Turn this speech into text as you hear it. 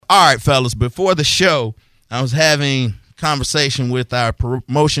All right, fellas, before the show, I was having conversation with our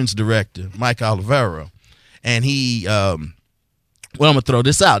promotions director, Mike Olivero, and he, well, I'm going to throw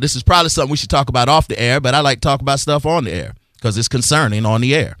this out. This is probably something we should talk about off the air, but I like to talk about stuff on the air because it's concerning on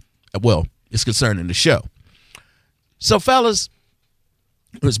the air. Well, it's concerning the show. So, fellas,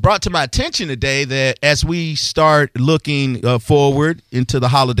 it was brought to my attention today that as we start looking forward into the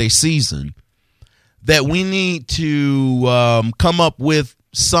holiday season, that we need to come up with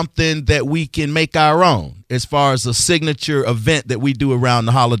something that we can make our own as far as a signature event that we do around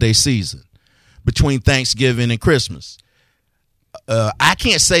the holiday season between Thanksgiving and Christmas. I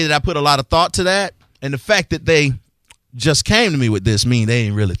can't say that I put a lot of thought to that, and the fact that they just came to me with this mean they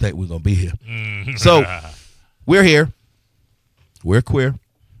didn't really think we're going to be here. So we're here. We're queer.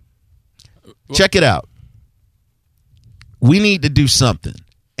 Check it out. We need to do something.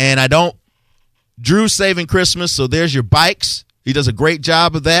 And Drew's saving Christmas, so there's your bikes. He does a great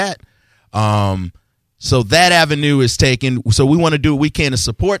job of that. So that avenue is taken. So we want to do what we can to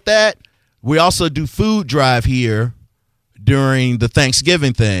support that. We also do food drive here during the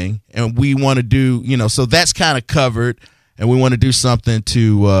Thanksgiving thing. And we want to do, so that's kind of covered. And we want to do something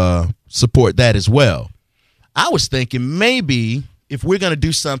to support that as well. I was thinking maybe if we're going to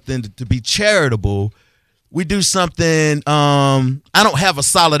do something to be charitable, we do something. I don't have a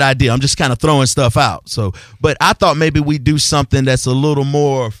solid idea. I'm just kind of throwing stuff out. But I thought maybe we do something that's a little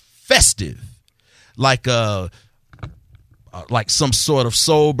more festive, like some sort of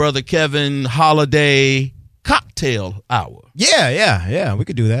Soul Brother Kevin holiday cocktail hour. Yeah. We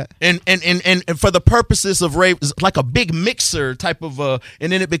could do that. And for the purposes of rave, like a big mixer type of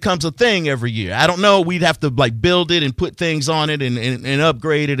and then it becomes a thing every year. I don't know. We'd have to build it and put things on it and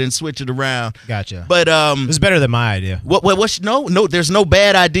upgrade it and switch it around. Gotcha. But it's better than my idea. No, there's no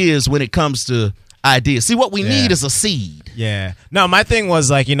bad ideas when it comes to ideas. See, what we need is a seed. Yeah. No, my thing was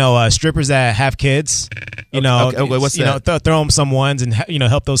strippers that have kids. What's that? Throw them some ones and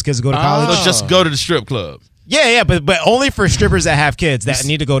help those kids go to college. So just go to the strip club. Yeah, but only for strippers that have kids that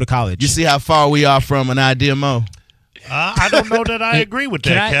need to go to college. You see how far we are from an idea, Mo? I don't know that I agree with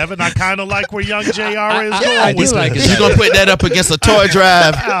that, Kevin. I kind of like where young JR is going with this. You're going to put that up against a toy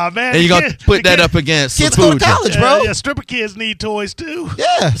drive, man, and you're going to put that up against kids some food. Go to college, bro. Yeah, stripper kids need toys, too.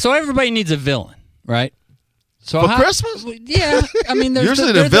 Yeah. So everybody needs a villain, right? So for Christmas? Yeah. I mean, there's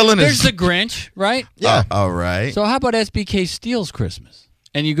the villain there's the Grinch, right? Yeah. All right. So how about SBK steals Christmas?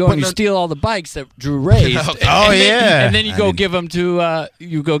 And you go and you steal all the bikes that Drew raised. And then you go give them to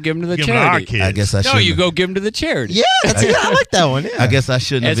the charity. I guess I should. No, you go give them to the charity. Yeah, I like that one. Yeah. I guess I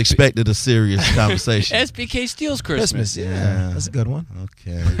shouldn't have expected a serious conversation. SBK steals Christmas. Yeah, that's a good one.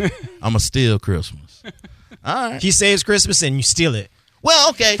 Okay, I'm gonna steal Christmas. All right. He saves Christmas and you steal it. Well,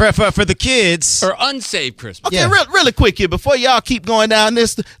 okay. For the kids. Or unsaved Christmas. Okay, really quick here, before y'all keep going down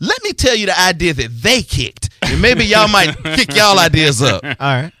this, let me tell you the idea that they kicked. And maybe y'all might kick y'all ideas up. All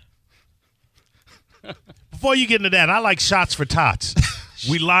right. Before you get into that, I like shots for tots.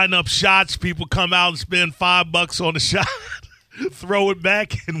 We line up shots, people come out and spend $5 on a shot, throw it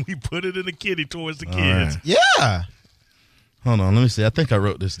back, and we put it in the kitty towards the kids. Right. Yeah. Hold on, let me see. I think I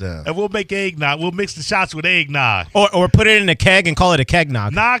wrote this down. And we'll make eggnog. We'll mix the shots with eggnog. Or put it in a keg and call it a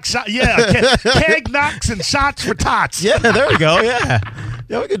kegnog. Keg knocks and shots for tots. Yeah, there we go. Yeah,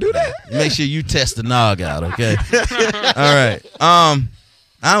 we can do that. Make sure you test the nog out, okay? All right.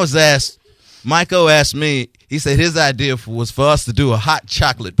 I was asked, Michael asked me, he said his idea was for us to do a hot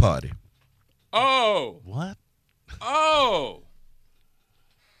chocolate party. Oh. What? Oh.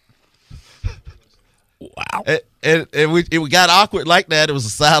 Wow. And we got awkward like that. It was a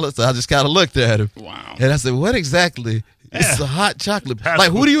silence. So I just kind of looked at him. Wow. And I said, what exactly is a hot chocolate?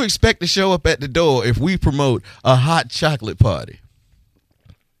 Like, who do you expect to show up at the door if we promote a hot chocolate party?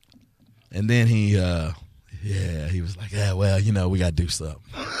 And then he was like, yeah, well, we got to do something.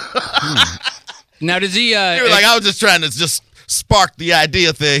 Now, does he? He was like, I was just trying to just spark the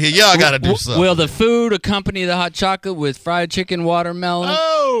idea thing here. Y'all got to do something. Will the food accompany the hot chocolate with fried chicken, watermelon?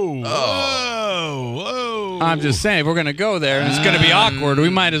 Whoa. I'm just saying, if we're going to go there and it's going to be awkward, we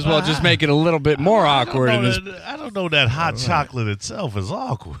might as well just make it a little bit more awkward. I don't know that hot chocolate itself is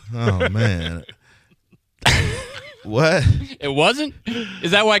awkward. Oh, man. What? It wasn't? Is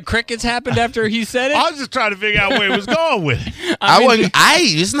that why crickets happened after he said it? I was just trying to figure out where he was going with it.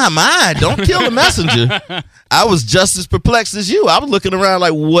 It's not mine. Don't kill the messenger. I was just as perplexed as you. I was looking around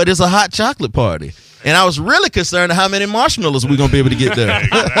like, what is a hot chocolate party? And I was really concerned how many marshmallows we're going to be able to get there.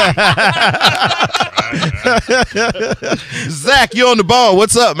 Zach, you on the ball.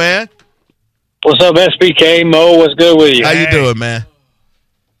 What's up, man? What's up, SBK? Mo, what's good with you? How you doing, man?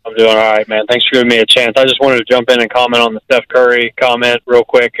 I'm doing all right, man. Thanks for giving me a chance. I just wanted to jump in and comment on the Steph Curry comment real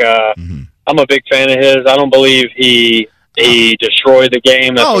quick. I'm a big fan of his. I don't believe he destroyed the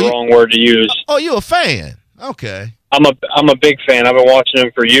game. That's the wrong word to use. Oh, you a fan? Okay. I'm a big fan. I've been watching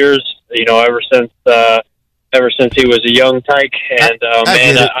him for years. You know, ever since he was a young tyke, and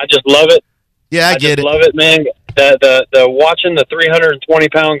I just love it. Yeah, I get it. Love it, man. The watching the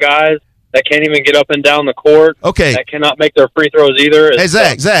 320-pound guys that can't even get up and down the court. Okay. That cannot make their free throws either. Hey,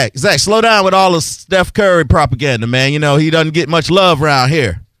 Zach, slow down with all the Steph Curry propaganda, man. You know, he doesn't get much love around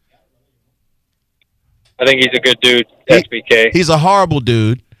here. I think he's a good dude, SBK. He's a horrible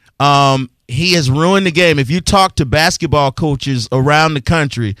dude. He has ruined the game. If you talk to basketball coaches around the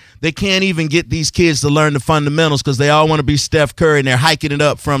country, they can't even get these kids to learn the fundamentals because they all want to be Steph Curry, and they're hiking it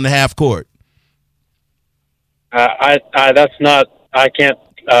up from the half court. I can't.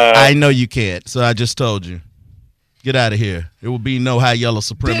 I know you can't, so I just told you. Get out of here. There will be no high yellow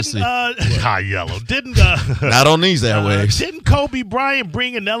supremacy. High yellow. Not on these airwaves. Didn't Kobe Bryant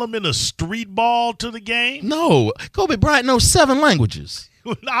bring an element of street ball to the game? No. Kobe Bryant knows 7 languages.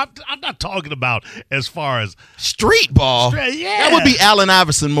 I'm not talking about as far as street ball. Yeah. That would be Allen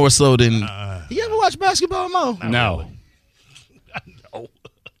Iverson more so than. You ever watch basketball, Mo? No. No.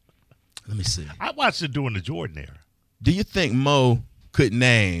 Let me see. I watched it during the Jordan era. Do you think Mo could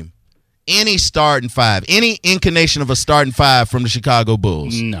name any starting 5, any incarnation of a starting 5 from the Chicago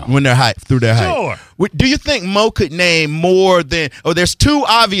Bulls? No. When they're hyped through their Sure. hype. Do you think Mo could name more than? Oh, there's 2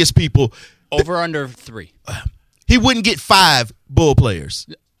 obvious people. Over under 3. He wouldn't get 5 Bull players.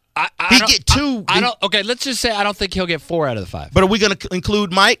 He'd get 2. Okay, let's just say I don't think he'll get 4 out of the 5. But are we going to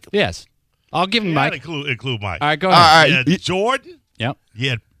include Mike? Yes. I'll give him Mike. Include Mike. All right, go ahead. All right. You had Jordan. Yep. You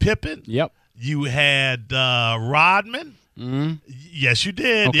had Pippen. Yep. You had Rodman. Mm-hmm. Yes, you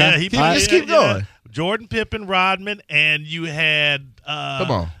did. Okay. Yeah, Let's keep going. Jordan, Pippen, Rodman, and you had.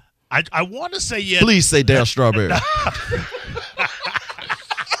 Come on. I want to say you had. Please say Dale Strawberry.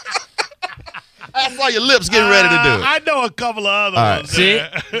 I saw your lips getting ready to do it. I know a couple of other ones. See?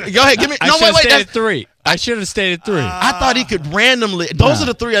 Go ahead. Give me. No, wait. Stated 3. I should have stated 3. I thought he could randomly. Those are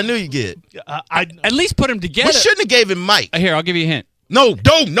the 3 I knew you get. At least put him together. We shouldn't have gave him Mike. Here, I'll give you a hint. No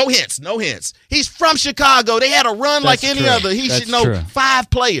hints. No hints. He's from Chicago. They had a run like any other. He should know 5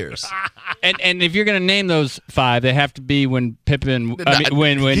 players. And if you're going to name those 5, they have to be when Pippen,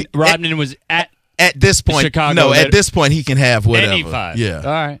 when Rodman was at this point. Chicago. No, at this point he can have whatever. Any 5. Yeah. All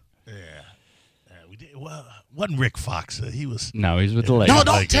right. We did. Well, wasn't Rick Fox? He was. No, he's with the Lakers. No,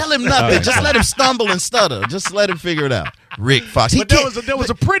 don't tell him nothing. Just let him stumble and stutter. Just let him figure it out. Rick Fox. But there was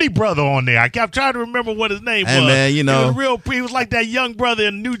a pretty brother on there. I kept trying to remember what his name was. Man, you know, he was like that young brother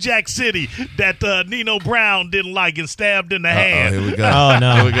in New Jack City that Nino Brown didn't like and stabbed in the hand. Here we go. Oh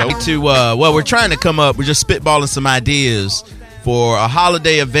no. Here we go. We're trying to come up. We're just spitballing some ideas for a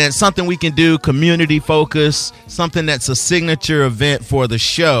holiday event, something we can do, community focus, something that's a signature event for the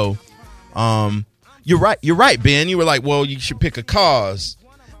show. You're right, Ben. You were like, well, you should pick a cause.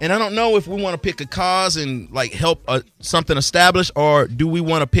 And I don't know if we want to pick a cause and like help something establish, or do we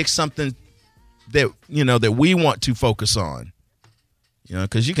want to pick something that that we want to focus on?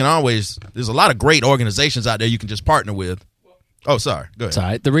 Because you can always. There's a lot of great organizations out there you can just partner with. Oh, sorry. Go ahead.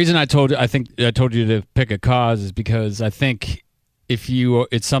 Sorry. The reason I told you to pick a cause is because I think if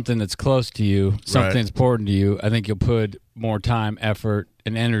it's something that's close to you, something that's important to you, I think you'll put more time, effort,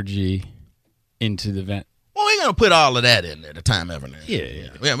 and energy into the event. Well, we ain't gonna put all of that in there. The time, effort. Yeah.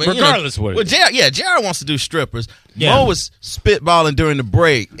 I mean, regardless of what it is. Jared wants to do strippers. Yeah. Mo was spitballing during the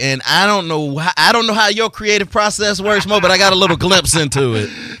break, and I don't know how your creative process works, Mo, but I got a little glimpse into it,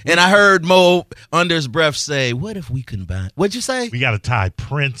 and I heard Mo under his breath say, "What if we combine?" What'd you say? We got to tie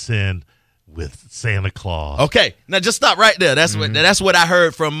Prince in with Santa Claus. Okay, now just stop right there. That's what I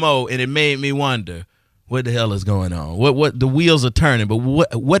heard from Mo, and it made me wonder. What the hell is going on? What the wheels are turning, but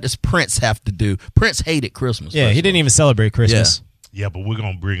what does Prince have to do? Prince hated Christmas. Yeah, he didn't even celebrate Christmas. Yeah, but we're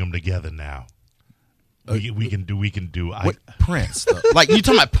gonna bring them together now. We can do. What Prince? Like you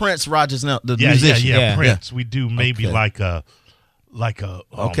talking about Prince Rogers now, the musician? Yeah, Prince. We do maybe like a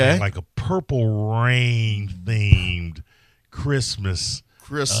Purple Rain themed Christmas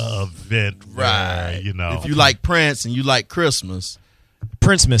event, right? If you like Prince and you like Christmas,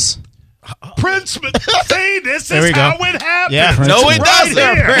 Princemas. Princemas. See, this is how it happens. Yeah, no, it doesn't.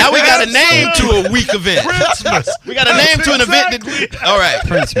 Here. Now we got a name to a week event. Christmas. We got a name to an event. All right.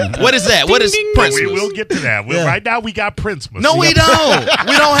 Princemas. What is that? What is Princemas? We will get to that. Right now we got Princemas. No, we don't.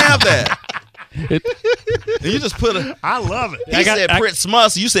 We don't have that. You just put a. I love it. He said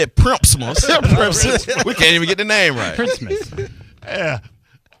Princemas. You said Princemas. We can't even get the name right. Princemas. Yeah.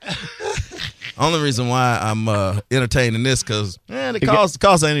 Only reason why I'm entertaining this because the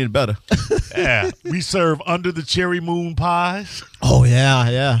cost ain't any better. Yeah, we serve under the cherry moon pies. Oh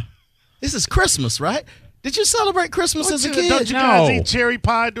yeah. This is Christmas, right? Did you celebrate Christmas as a kid? Don't you guys eat cherry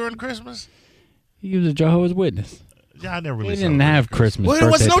pie during Christmas? He was a Jehovah's Witness. Yeah, I never really. We didn't have Christmas. Well, there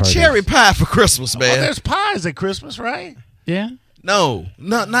was no cherry pie for Christmas, man. There's pies at Christmas, right? Yeah. No,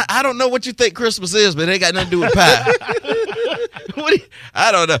 I don't know what you think Christmas is, but it ain't got nothing to do with pie.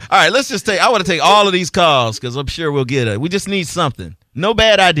 I don't know. All right, I want to take all of these calls because I'm sure we'll get it. We just need something. No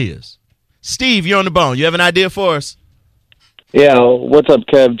bad ideas. Steve, you're on the bone. You have an idea for us? Yeah, what's up,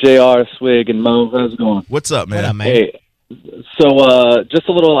 Kev, JR, Swig, and Mo? How's it going? What's up, man? What up, man? Hey, so just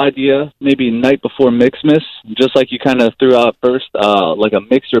a little idea, maybe night before Mixmas, just like you kind of threw out first, like a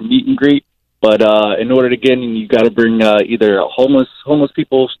mix or meet and greet. But in order to get in, you got to bring either homeless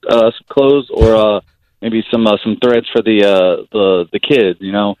people some clothes or maybe some threads for the kids.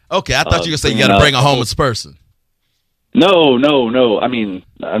 You know. Okay, I thought you were gonna say you got to bring a homeless person. No. I mean,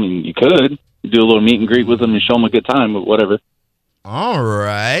 you could do a little meet and greet with them and show them a good time, but whatever. All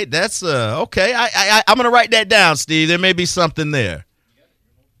right, that's okay. I'm gonna write that down, Steve. There may be something there.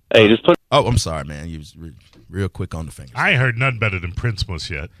 Hey, just put. Oh, I'm sorry, man. You was real quick on the fingers. I ain't heard nothing better than Princemas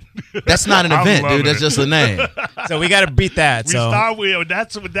yet. That's not an event, dude. That's just a name. So we got to beat that. We start with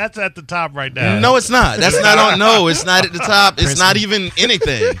that's at the top right now. No, it's not. That's not on. No, it's not at the top. It's not even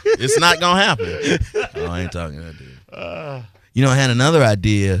anything. It's not gonna happen. Oh, I ain't talking to that dude. You know, I had another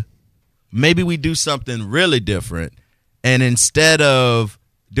idea. Maybe we do something really different, and instead of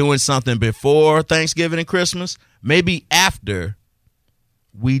doing something before Thanksgiving and Christmas, maybe after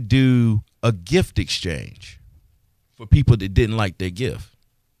we do a gift exchange for people that didn't like their gift.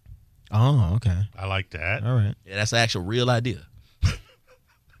 Oh, okay. I like that. All right. Yeah, that's an actual real idea. Right.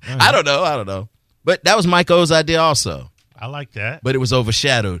 I don't know. But that was Mike O's idea also. I like that. But it was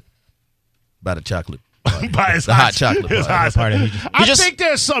overshadowed by the chocolate. By his hot chocolate party. I think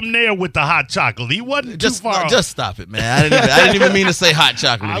there's something there with the hot chocolate. He wasn't too far. Just stop it, man. I didn't even mean to say hot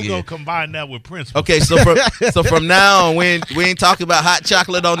chocolate I'm again. gonna combine that with Prince. Okay, so from now on, we ain't talking about hot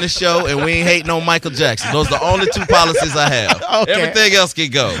chocolate on this show, and we ain't hating on Michael Jackson. Those are the only two policies I have. Okay. Everything else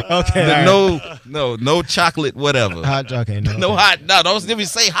can go. Okay. No chocolate, whatever. Hot. Okay. No hot. No, don't even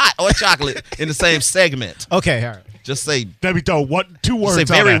say hot or chocolate in the same segment. Okay. All right. Just say. Let me throw 2 words. Say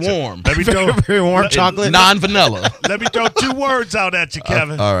very out at warm. You. Let me throw very warm chocolate. Non-vanilla. Let me throw 2 words out at you,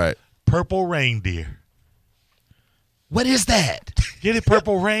 Kevin. All right. Purple reindeer. What is that? Get it?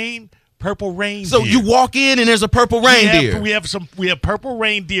 Purple rain. Purple reindeer. So you walk in and there's a purple reindeer. We have purple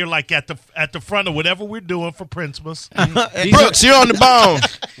reindeer like at the front of whatever we're doing for Princemas. Brooks, you're on the bone.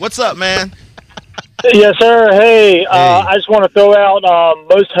 What's up, man? Yes, sir. Hey, I just want to throw out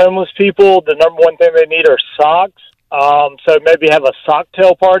most homeless people, the number one thing they need are socks. So maybe have a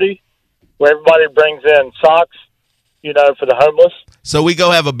socktail party where everybody brings in socks, for the homeless. So we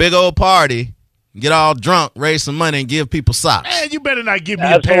go have a big old party, get all drunk, raise some money, and give people socks. Man, you better not give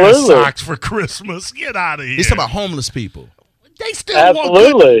me a pair of socks for Christmas. Get out of here. He's talking about homeless people. They still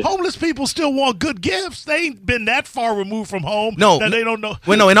want good. Homeless people still want good gifts. They ain't been that far removed from home that they don't know.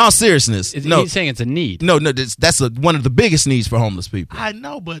 Well, no, in all seriousness. He's saying it's a need. No, that's one of the biggest needs for homeless people. I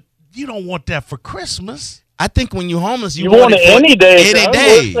know, but you don't want that for Christmas. I think when you're homeless, you want it any day. Any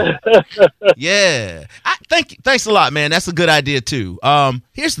day. Yeah. Thanks a lot, man. That's a good idea, too.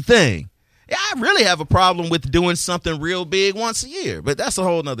 Here's the thing. Yeah, I really have a problem with doing something real big once a year, but that's a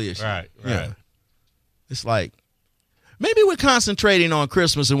whole nother issue. Right. Yeah. It's like, maybe we're concentrating on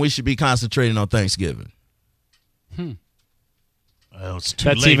Christmas and we should be concentrating on Thanksgiving. Well, it's too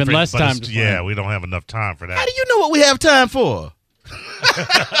That's late even less time to Yeah, plan. we don't have enough time for that. How do you know what we have time for?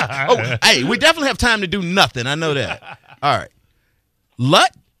 Hey, we definitely have time to do nothing. I know that. All right.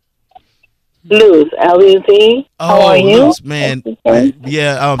 Lut? Luz, L-U-Z. How are you? Luz, man.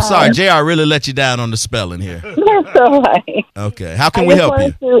 Yeah, I'm sorry. JR really let you down on the spelling here. That's all right. Okay. How can we help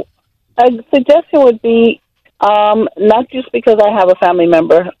you? A suggestion would be, not just because I have a family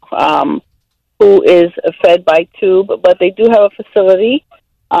member who is fed by tube, but they do have a facility.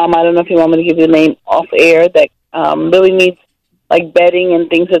 I don't know if you want me to give you the name off air that really needs like bedding and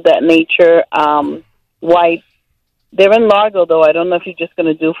things of that nature. White. They're in Largo, though. I don't know if you're just going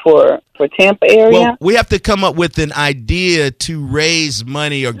to do for Tampa area. Well, we have to come up with an idea to raise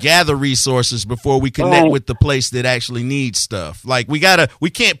money or gather resources before we connect with the place that actually needs stuff. Like we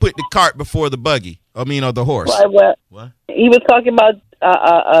can't put the cart before the buggy. Or the horse. Well, what? He was talking about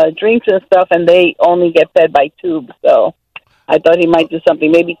drinks and stuff, and they only get fed by tubes. So I thought he might do something,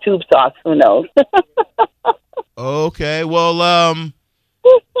 maybe tube socks. Who knows? Okay. Well,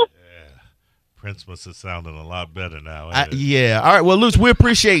 Christmas is sounding a lot better now. Yeah. All right. Well, Luce, we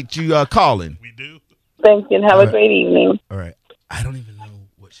appreciate you calling. We do. Thank you, and have a great evening. All right. I don't even know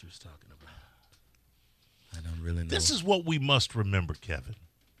what she was talking about. I don't really know. This is what we must remember, Kevin.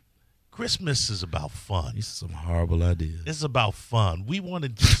 Christmas is about fun. These are some horrible ideas. It's about fun. We want to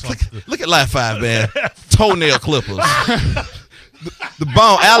do something. Look at Live 5, man. Toenail clippers. The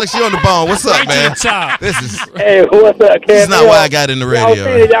bone. Alex, you on the bone. What's up, man? This is Hey, what's up, Kevin? this is not why I got in the radio. I was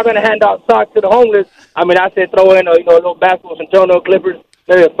saying that y'all gonna hand out socks to the homeless. I mean, I said throw in a little basket with some toenail clippers,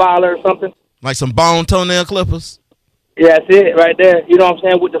 maybe a filer or something. Like some bone toenail clippers. Yeah, that's it right there. You know what I'm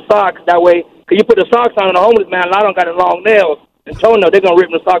saying, with the socks. That way, cause you put the socks on, and the homeless man, I don't got the long nails and toenail. They're gonna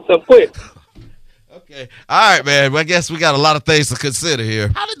rip the socks up quick. Okay. All right, man. Well, I guess we got a lot of things to consider here.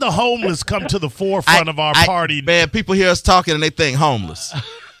 How did the homeless come to the forefront of our party? Man, people hear us talking and they think homeless.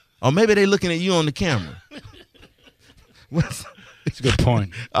 Or maybe they looking at you on the camera. That's a good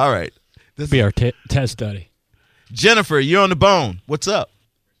point. All right. This be our test study. Jennifer, you're on the bone. What's up?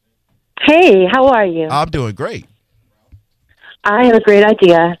 Hey, how are you? I'm doing great. I have a great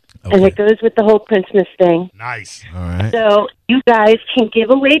idea, and it goes with the whole Christmas thing. Nice. All right. So you guys can give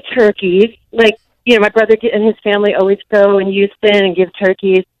away turkeys. Like, my brother and his family always go in Houston and give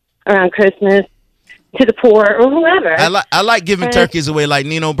turkeys around Christmas to the poor or whoever. I like giving turkeys away like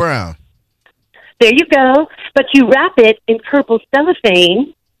Nino Brown. There you go. But you wrap it in purple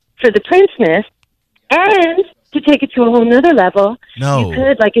cellophane for the Christmas, and to take it to a whole nother level, you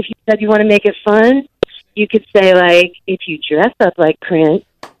could, like, if you said you want to make it fun, you could say, like, if you dress up like Prince,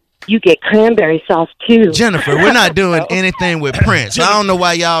 you get cranberry sauce, too. Jennifer, we're not doing anything with Prince. I don't know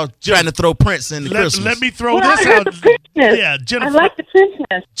why y'all trying to throw Prince in the Christmas. Let me throw this out. Yeah, Jennifer. I like the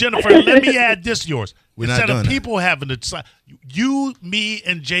Christmas. Jennifer, let me add this to yours. We're not Instead doing of people having to decide, you, me,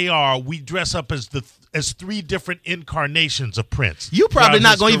 and JR, we dress up as three different incarnations of Prince. You probably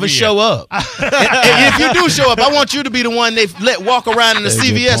not going to even show up. And if you do show up, I want you to be the one they let walk around in the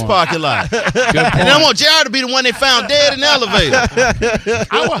CVS parking lot. And I want JR to be the one they found dead in the elevator.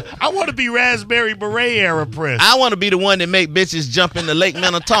 I want to be Raspberry Beret era Prince. I want to be the one that make bitches jump in the Lake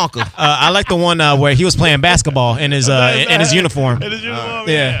Minnetonka. I like the one where he was playing basketball in his uniform. In his uniform,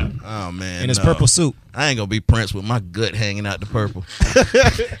 yeah. Oh, man. In his purple suit. I ain't going to be Prince with my gut hanging out the purple.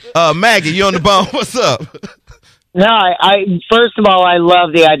 Maggie, you on the bone? What's up? No, I first of all, I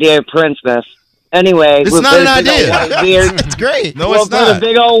love the idea of Princemas. Anyway, it's not an idea. It's great. No, it's not. Put a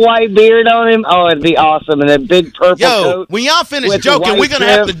big old white beard on him. Oh, it'd be awesome. And a big purple coat. When y'all finish joking, we're going to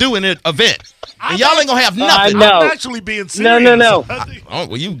have to do an event. And y'all ain't going to have nothing. I'm actually being serious. No.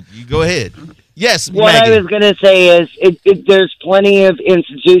 Well, you go ahead. Yes, what Maggie. I was going to say is there's plenty of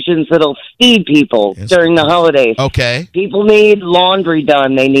institutions that'll feed people during the holidays. Okay. People need laundry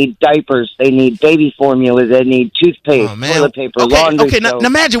done. They need diapers. They need baby formula. They need toothpaste, toilet paper, laundry soap. Now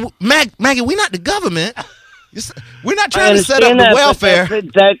imagine, Maggie, we're not the government. We're not trying to set up the welfare.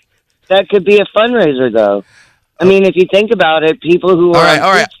 That could be a fundraiser, though. I mean, if you think about it, people who are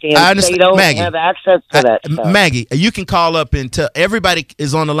on food stamps, they don't have access to that stuff. Maggie, you can call up and tell. Everybody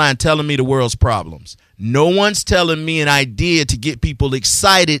is on the line telling me the world's problems. No one's telling me an idea to get people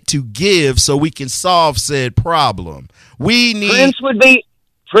excited to give so we can solve said problem. We need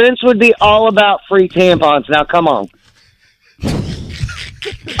Prince would be all about free tampons. Now, come on.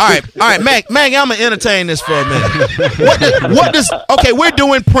 All right, Maggie, I'm gonna entertain this for a minute. Okay, we're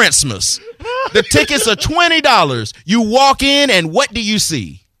doing Princemas. The tickets are $20. You walk in, and what do you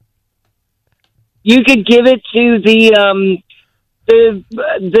see? You could give it to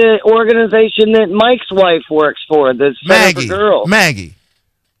the organization that Mike's wife works for, the Center for Girls. Maggie,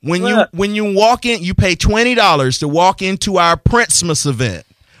 when you walk in, you pay $20 to walk into our Princemas event.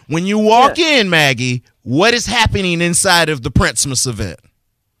 When you walk in, Maggie, what is happening inside of the Princemas event?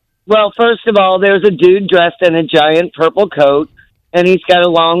 Well, first of all, there's a dude dressed in a giant purple coat, and he's got a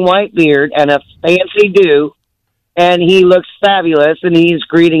long white beard and a fancy do, and he looks fabulous, and he's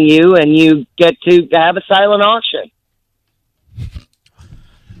greeting you, and you get to have a silent auction.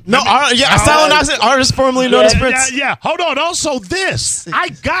 A silent auction, artist formerly known as Prince. Yeah. Hold on. Also, this. I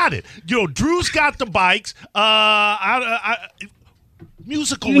got it. Drew's got the bikes.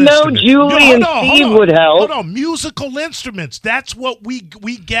 Musical instruments. Julie and Steve would help. Hold on. Musical instruments. That's what we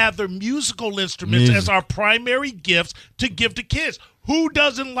gather musical instruments as our primary gifts to give to kids. Who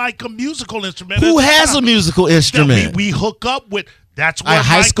doesn't like a musical instrument? Who has a musical instrument? We hook up with. That's where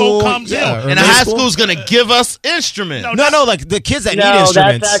high school comes in. And the high school's going to give us instruments. No, like the kids that need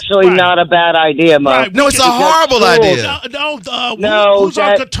instruments. That's actually not a bad idea, Mo. Right. No, it's a horrible idea. Who's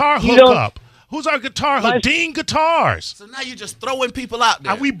our guitar hookup? Who's our guitar hook? Dean Guitars. So now you're just throwing people out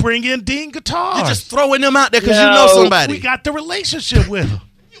there. And we bring in Dean Guitars. You're just throwing them out there because you know somebody. We got the relationship with them.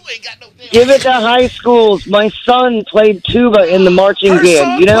 ain't got no damn. Give it to high schools. My son played tuba in the marching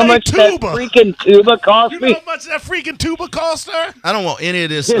band. You know how much that freaking tuba cost me? You know how much that freaking tuba cost her? I don't want any of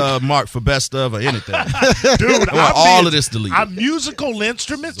this marked for best of or anything. Dude, I want all of this deleted. Our musical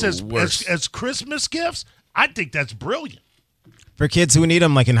instruments as Christmas gifts, I think that's brilliant. For kids who need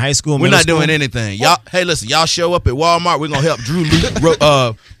them, like in high school, we're not doing anything. Y'all, hey, listen, y'all show up at Walmart. We're gonna help Drew.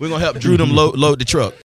 We're gonna help Drew them load the truck.